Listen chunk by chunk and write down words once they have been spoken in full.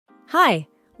Hi,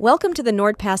 welcome to the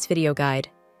NordPass video guide.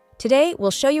 Today, we'll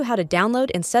show you how to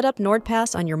download and set up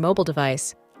NordPass on your mobile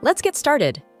device. Let's get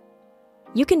started.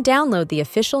 You can download the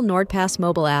official NordPass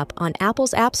mobile app on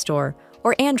Apple's App Store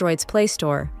or Android's Play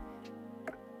Store.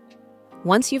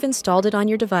 Once you've installed it on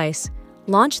your device,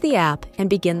 launch the app and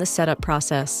begin the setup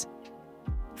process.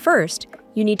 First,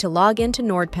 you need to log into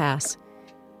NordPass.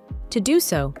 To do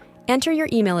so, enter your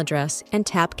email address and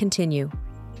tap Continue.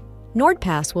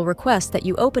 NordPass will request that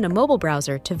you open a mobile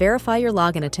browser to verify your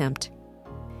login attempt.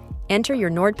 Enter your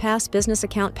NordPass business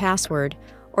account password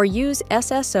or use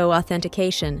SSO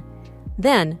authentication.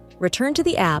 Then, return to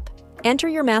the app, enter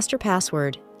your master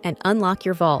password, and unlock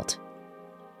your vault.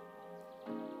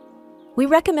 We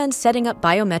recommend setting up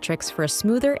biometrics for a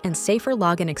smoother and safer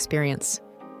login experience.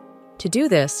 To do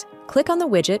this, click on the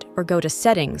widget or go to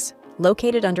Settings,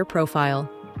 located under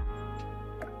Profile.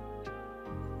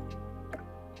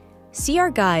 See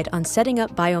our guide on setting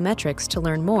up biometrics to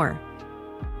learn more.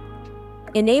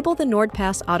 Enable the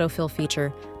NordPass Autofill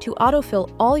feature to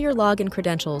autofill all your login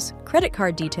credentials, credit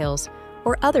card details,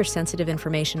 or other sensitive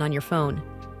information on your phone.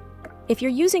 If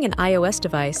you're using an iOS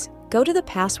device, go to the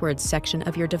Passwords section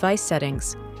of your device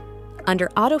settings. Under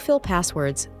Autofill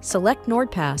Passwords, select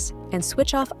NordPass and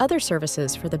switch off other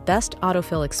services for the best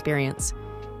autofill experience.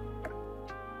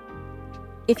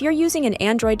 If you're using an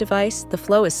Android device, the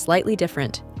flow is slightly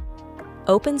different.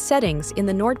 Open Settings in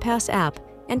the NordPass app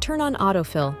and turn on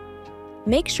Autofill.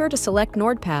 Make sure to select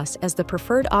NordPass as the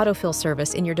preferred autofill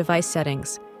service in your device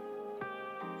settings.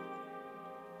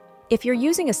 If you're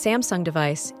using a Samsung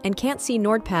device and can't see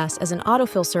NordPass as an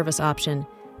autofill service option,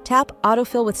 tap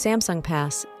Autofill with Samsung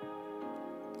Pass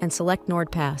and select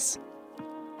NordPass.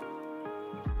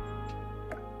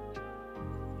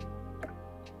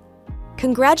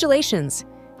 Congratulations!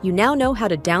 You now know how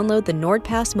to download the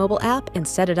NordPass mobile app and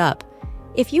set it up.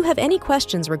 If you have any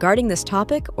questions regarding this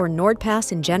topic or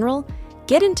NordPass in general,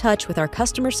 get in touch with our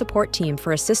customer support team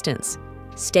for assistance.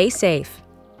 Stay safe.